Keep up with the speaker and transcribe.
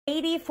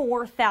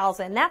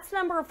84,000. That's the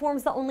number of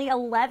forms that only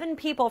 11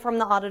 people from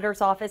the auditor's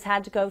office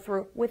had to go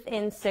through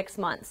within 6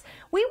 months.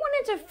 We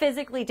wanted to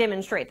physically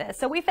demonstrate this,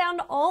 so we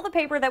found all the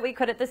paper that we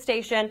could at the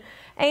station,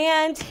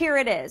 and here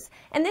it is.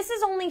 And this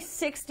is only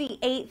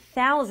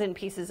 68,000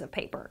 pieces of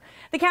paper.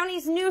 The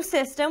county's new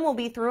system will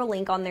be through a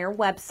link on their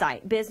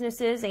website.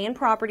 Businesses and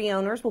property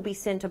owners will be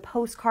sent a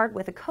postcard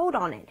with a code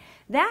on it.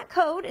 That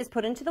code is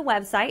put into the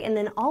website, and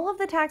then all of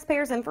the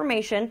taxpayers'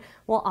 information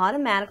will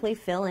automatically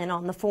fill in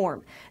on the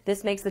form.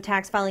 This makes the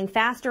tax filing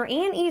faster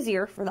and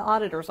easier for the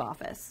auditor's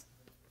office.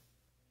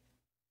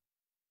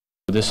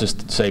 This is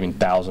saving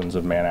thousands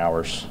of man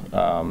hours,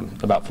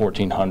 about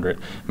 1,400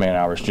 man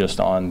hours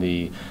just on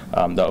the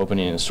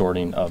opening and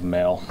sorting of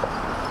mail.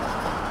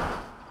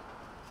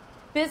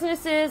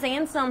 Businesses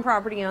and some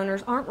property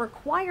owners aren't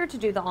required to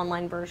do the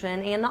online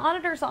version, and the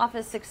auditor's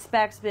office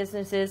expects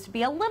businesses to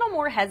be a little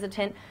more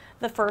hesitant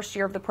the first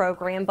year of the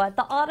program, but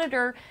the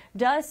auditor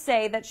does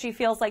say that she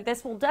feels like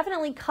this will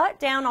definitely cut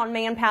down on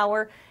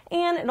manpower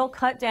and it'll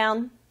cut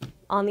down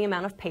on the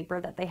amount of paper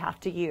that they have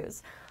to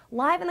use.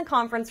 Live in the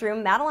conference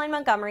room, Madeline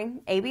Montgomery,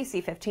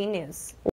 ABC 15 News.